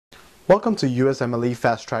Welcome to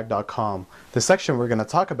USMLEFasttrack.com. The section we're going to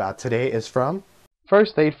talk about today is from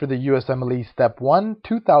First Aid for the USMLE Step 1,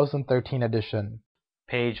 2013 edition.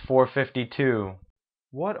 Page 452.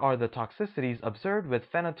 What are the toxicities observed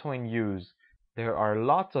with phenytoin use? There are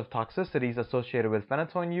lots of toxicities associated with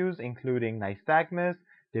phenytoin use, including nystagmus,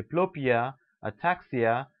 diplopia,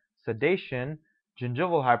 ataxia, sedation,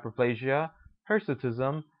 gingival hyperplasia,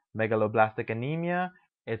 hirsutism, megaloblastic anemia.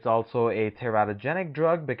 It's also a teratogenic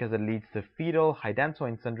drug because it leads to fetal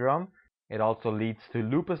Phenytoin syndrome. It also leads to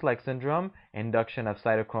lupus-like syndrome, induction of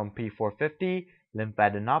cytochrome P450,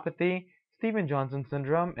 lymphadenopathy, Stevens-Johnson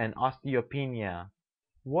syndrome, and osteopenia.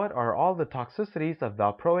 What are all the toxicities of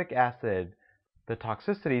valproic acid? The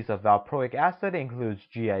toxicities of valproic acid includes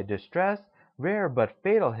GI distress, rare but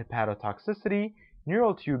fatal hepatotoxicity,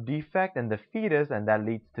 neural tube defect in the fetus and that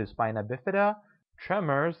leads to spina bifida,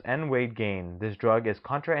 tremors, and weight gain. This drug is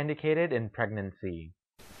contraindicated in pregnancy.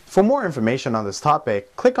 For more information on this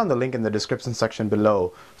topic, click on the link in the description section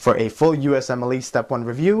below. For a full USMLE Step 1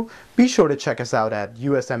 review, be sure to check us out at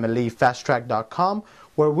USMLEFasttrack.com,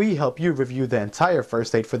 where we help you review the entire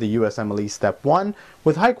first aid for the USMLE Step 1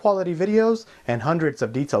 with high quality videos and hundreds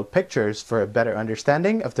of detailed pictures for a better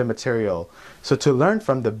understanding of the material. So to learn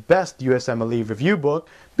from the best USMLE review book,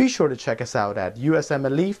 be sure to check us out at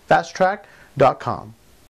USMLEFasttrack.com.